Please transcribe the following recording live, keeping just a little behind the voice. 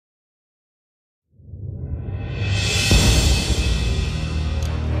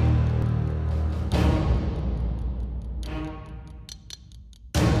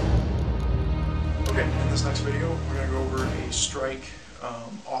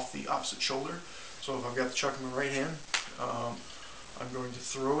off the opposite shoulder. So if I've got the chuck in my right hand, I'm going to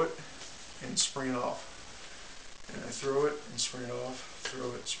throw it and spring it off. And I throw it and spring it off,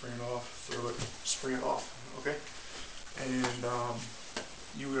 throw it, spring it off, throw it, spring it off, okay? And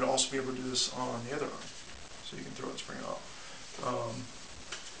you would also be able to do this on the other arm. So you can throw it and spring it off.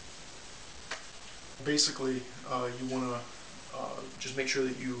 Basically, you want to just make sure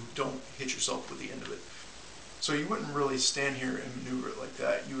that you don't hit yourself with the end of it. So you wouldn't really stand here and maneuver it like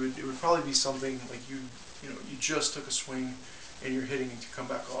that. It would probably be something like you just took a swing and you're hitting it to come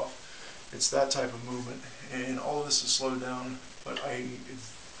back off. It's that type of movement, and all of this is slowed down, but I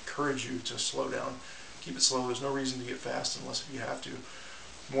encourage you to slow down. Keep it slow. There's no reason to get fast unless if you have to.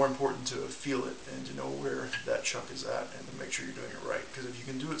 More important to feel it and to know where that chuck is at and to make sure you're doing it right. Because if you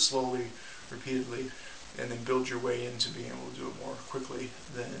can do it slowly, repeatedly, and then build your way into being able to do it more quickly,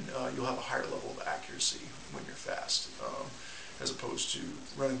 then you'll have a higher level of accuracy when you're fast, as opposed to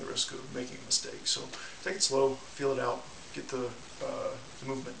running the risk of making a mistake. So take it slow, feel it out, get the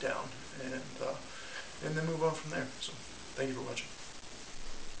movement down, and then move on from there. So thank you for watching.